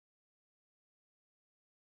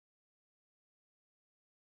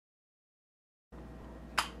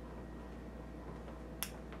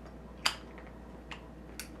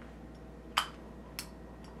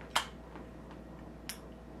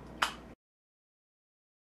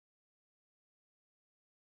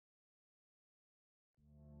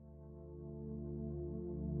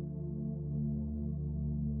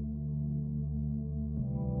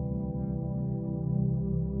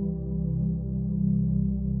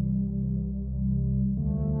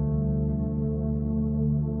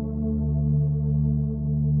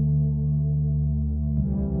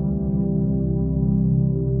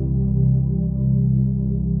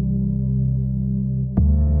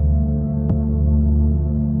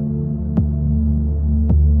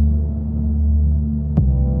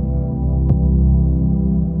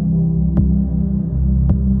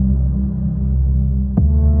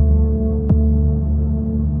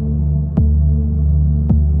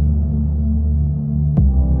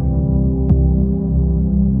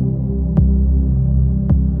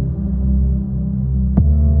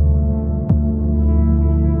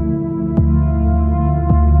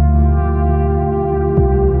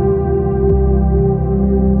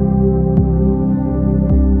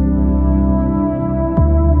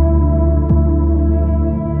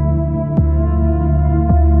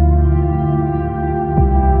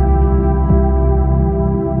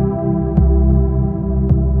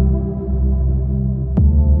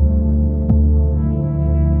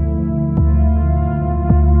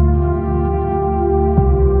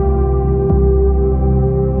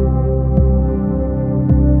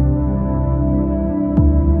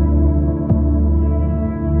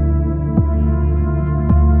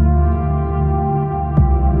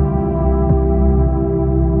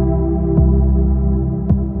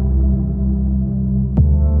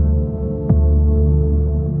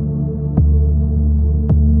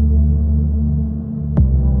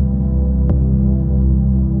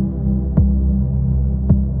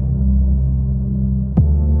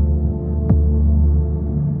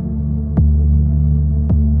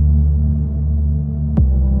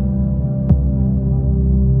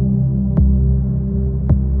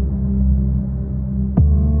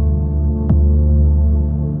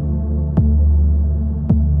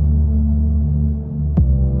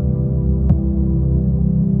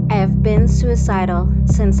suicidal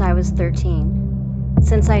since I was 13,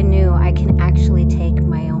 since I knew I can actually take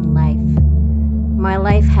my own life. My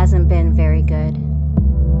life hasn't been very good.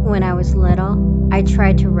 When I was little, I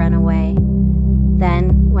tried to run away.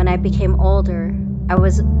 Then, when I became older, I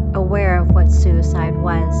was aware of what suicide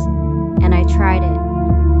was, and I tried it.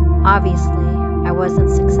 Obviously, I wasn't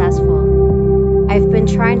successful. I've been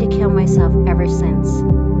trying to kill myself ever since.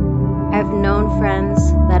 I've known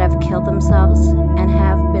friends that have killed themselves and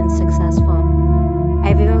have been successful.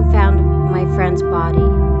 I've even found my friend's body.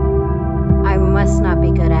 I must not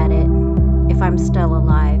be good at it if I'm still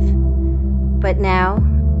alive. But now,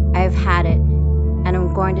 I've had it, and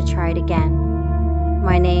I'm going to try it again.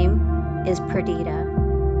 My name is Perdita,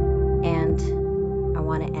 and I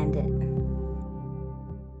want to end it.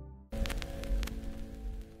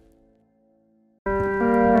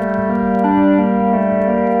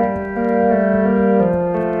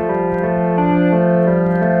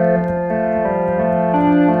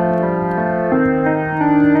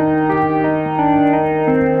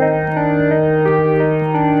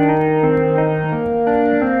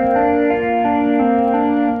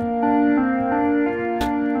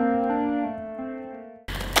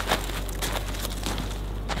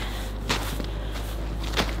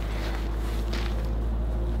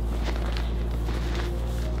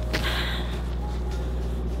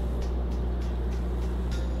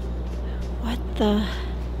 What the?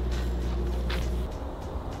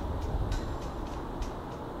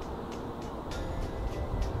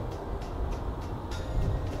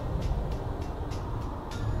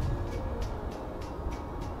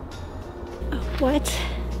 What?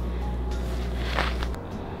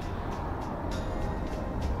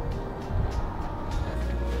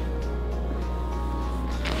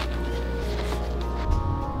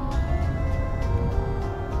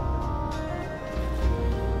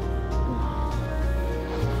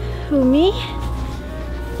 Who, me?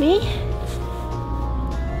 Me?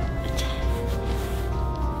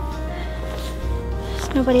 There's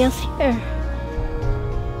nobody else here.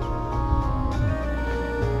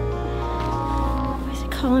 Why is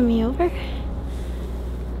it calling me over?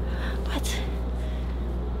 What?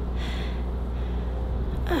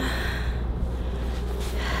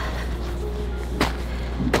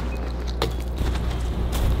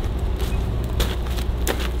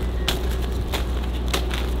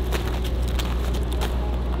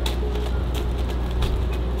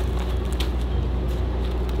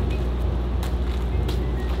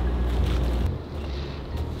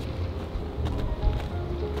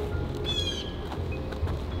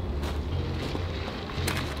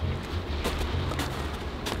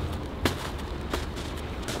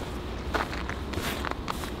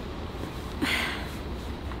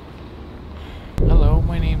 Hello,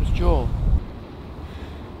 my name's Joel.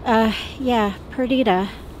 Yeah, Perdita.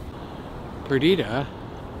 Perdita?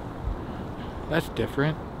 That's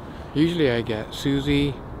different. Usually I get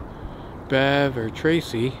Susie, Bev, or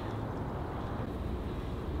Tracy.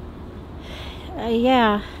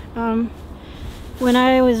 Yeah, when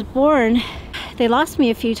I was born, they lost me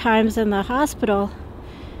a few times in the hospital.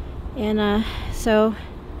 And, so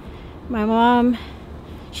my mom,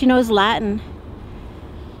 she knows Latin.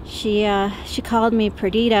 She called me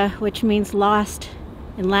Perdita, which means lost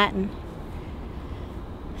in Latin.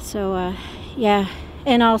 So, yeah.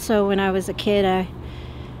 And also when I was a kid, I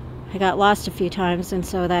got lost a few times, and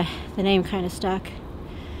so the name kind of stuck.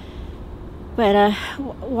 But,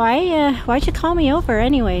 why'd you call me over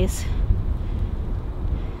anyways?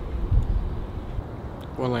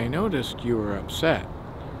 Well, I noticed you were upset.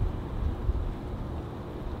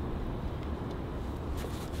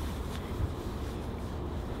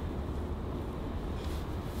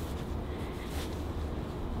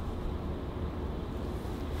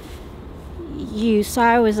 You saw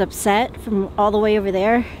I was upset from all the way over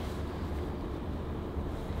there?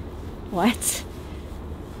 What?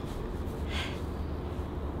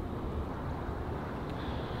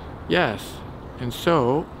 Yes. And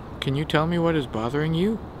so, can you tell me what is bothering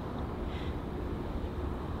you?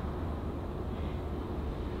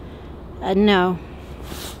 No.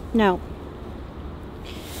 No.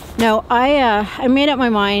 No, I made up my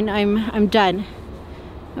mind. I'm done.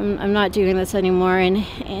 I'm not doing this anymore,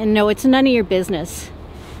 and no, it's none of your business.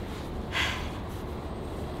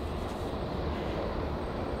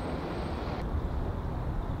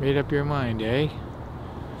 Made up your mind, eh?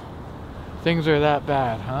 Things are that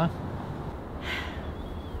bad, huh?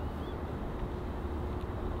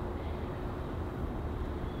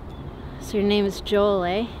 So your name is Joel,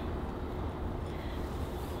 eh?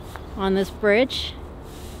 On this bridge?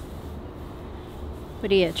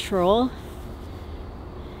 What are you, a troll?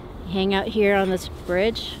 You hang out here on this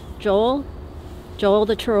bridge, Joel? Joel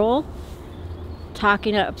the troll,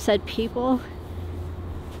 talking to upset people,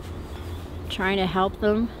 trying to help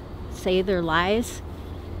them save their lives.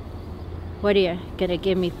 What are you gonna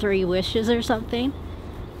give me 3 wishes or something?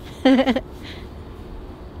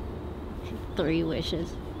 3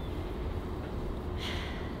 wishes.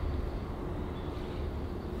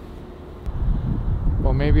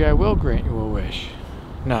 Well, maybe I will grant you a wish.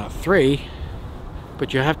 Not 3,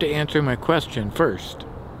 but you have to answer my question first.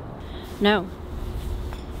 No.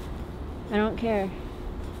 I don't care.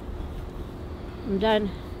 I'm done.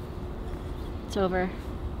 It's over.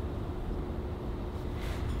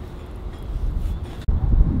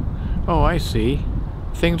 Oh, I see.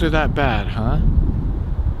 Things are that bad, huh?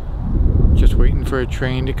 Just waiting for a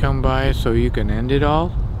train to come by so you can end it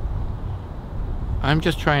all? I'm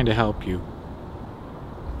just trying to help you.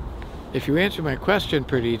 If you answer my question,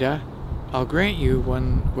 Perdita, I'll grant you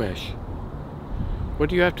 1 wish. What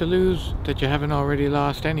do you have to lose that you haven't already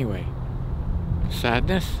lost anyway?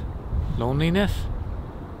 Sadness? Loneliness?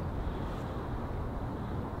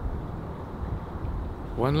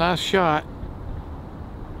 One last shot,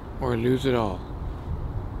 or lose it all.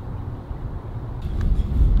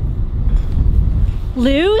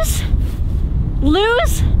 Lose?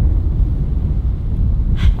 Lose?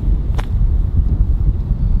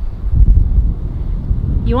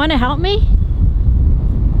 You want to help me?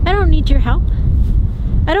 I don't need your help.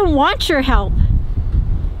 I don't want your help.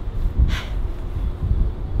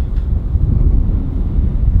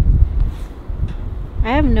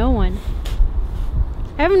 I have no one.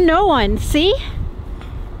 I have no one, see?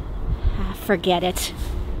 Forget it.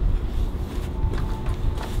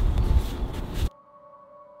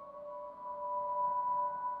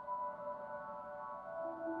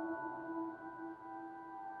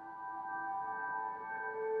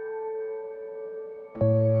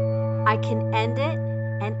 I can end it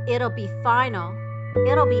and it'll be final.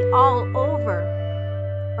 It'll be all over.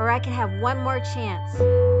 Or I can have one more chance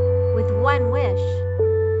with 1 wish.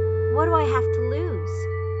 What do I have to lose?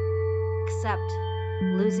 Except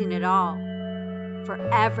losing it all.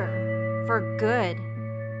 Forever. For good.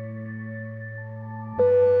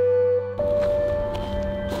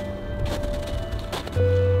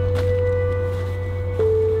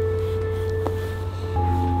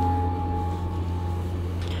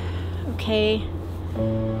 Okay,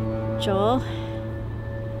 Joel,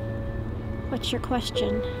 what's your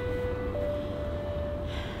question?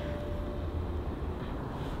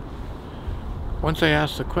 Once I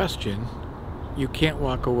ask the question, you can't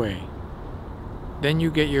walk away. Then you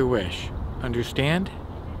get your wish. Understand?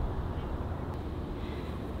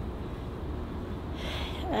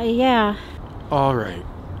 Yeah. All right.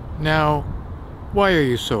 Now, why are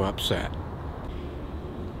you so upset?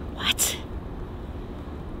 What?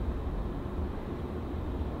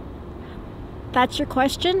 That's your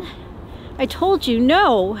question? I told you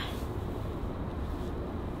no.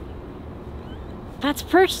 That's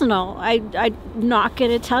personal. I'm not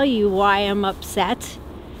gonna tell you why I'm upset.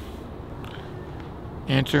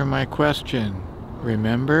 Answer my question.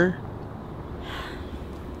 Remember?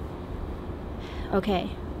 Okay.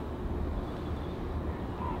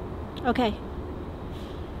 Okay.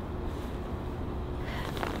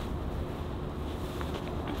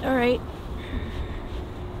 All right.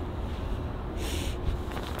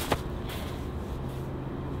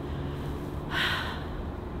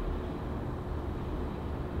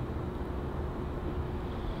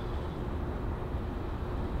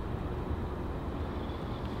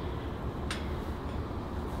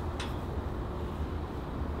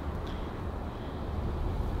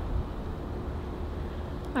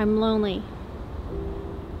 I'm lonely.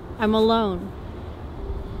 I'm alone.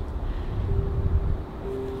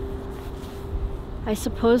 I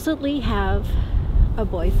supposedly have a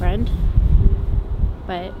boyfriend,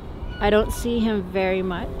 but I don't see him very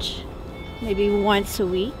much. Maybe once a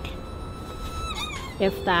week,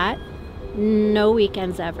 if that. No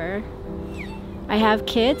weekends ever. I have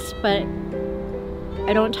kids, but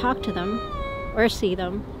I don't talk to them or see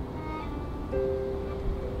them.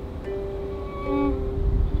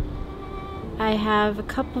 I have a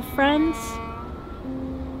couple friends.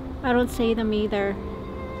 I don't see them either.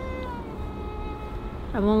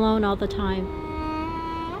 I'm alone all the time.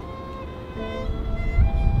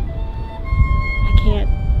 I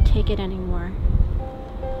can't take it anymore.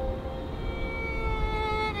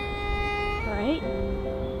 All right?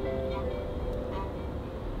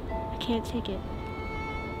 I can't take it.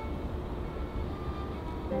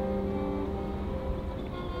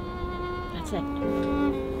 That's it.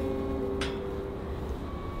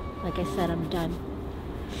 Like I said, I'm done.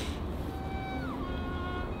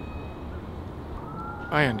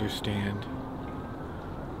 I understand.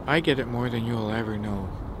 I get it more than you'll ever know.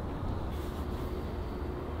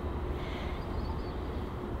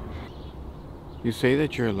 You say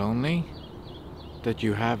that you're lonely? That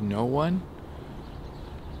you have no one?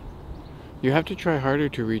 You have to try harder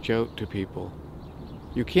to reach out to people.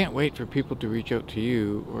 You can't wait for people to reach out to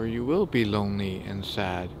you, or you will be lonely and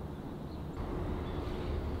sad.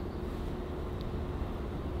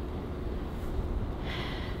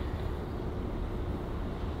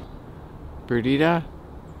 Perdita,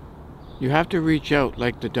 you have to reach out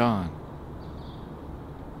like the dawn.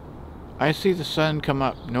 I see the sun come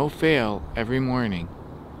up, no fail, every morning.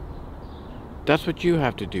 That's what you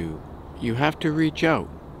have to do. You have to reach out.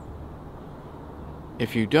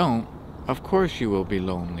 If you don't, of course you will be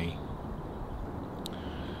lonely.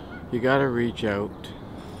 You gotta reach out.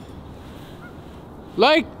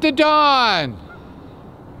 Like the dawn!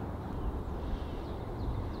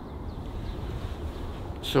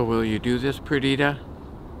 So will you do this, Perdita?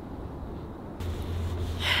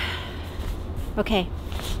 Okay.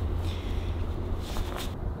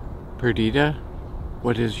 Perdita,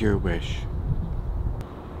 what is your wish?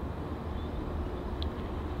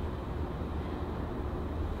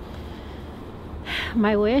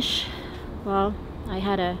 My wish? Well, I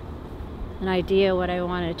had an idea what I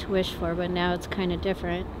wanted to wish for, but now it's kind of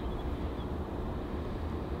different.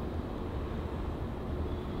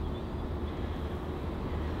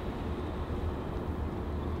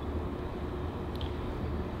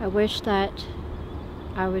 I wish that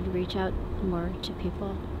I would reach out more to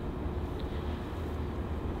people.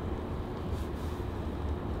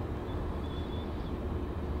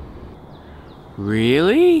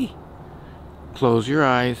 Really? Close your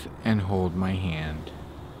eyes and hold my hand.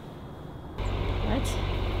 What?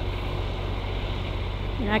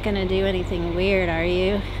 You're not gonna do anything weird, are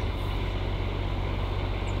you?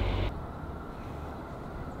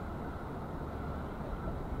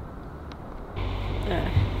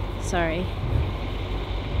 Sorry.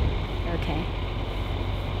 Okay.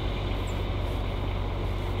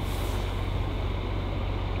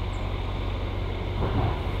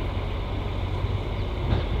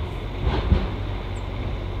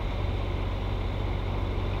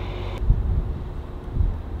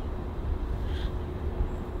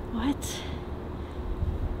 What?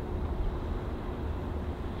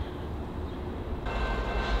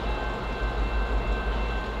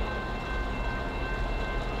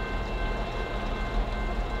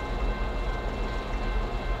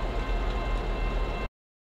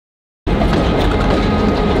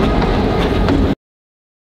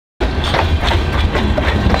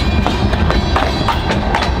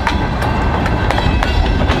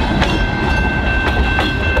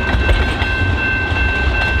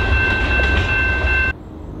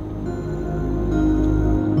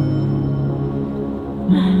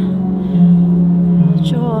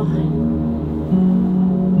 Joel,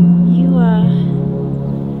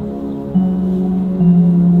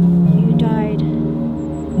 you died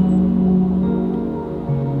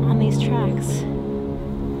on these tracks.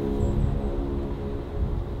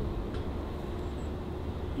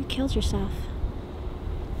 You killed yourself.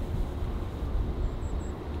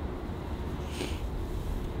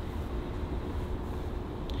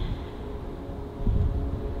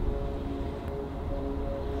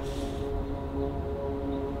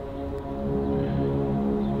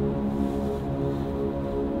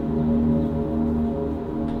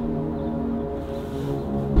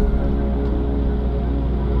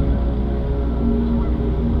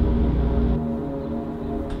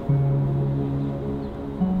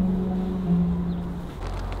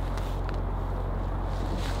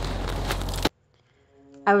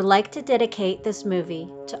 I would like to dedicate this movie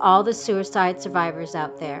to all the suicide survivors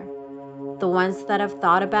out there. The ones that have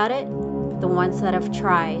thought about it, the ones that have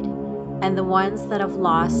tried, and the ones that have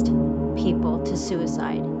lost people to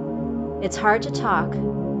suicide. It's hard to talk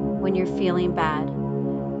when you're feeling bad,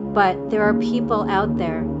 but there are people out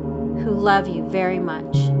there who love you very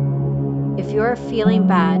much. If you're feeling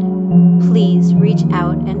bad, please reach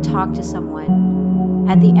out and talk to someone.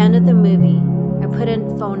 At the end of the movie, I put in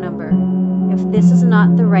a phone number. If this is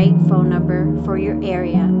not the right phone number for your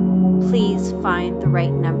area, please find the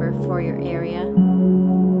right number for your area.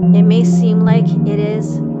 It may seem like it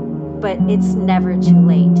is, but it's never too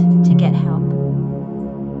late to get help.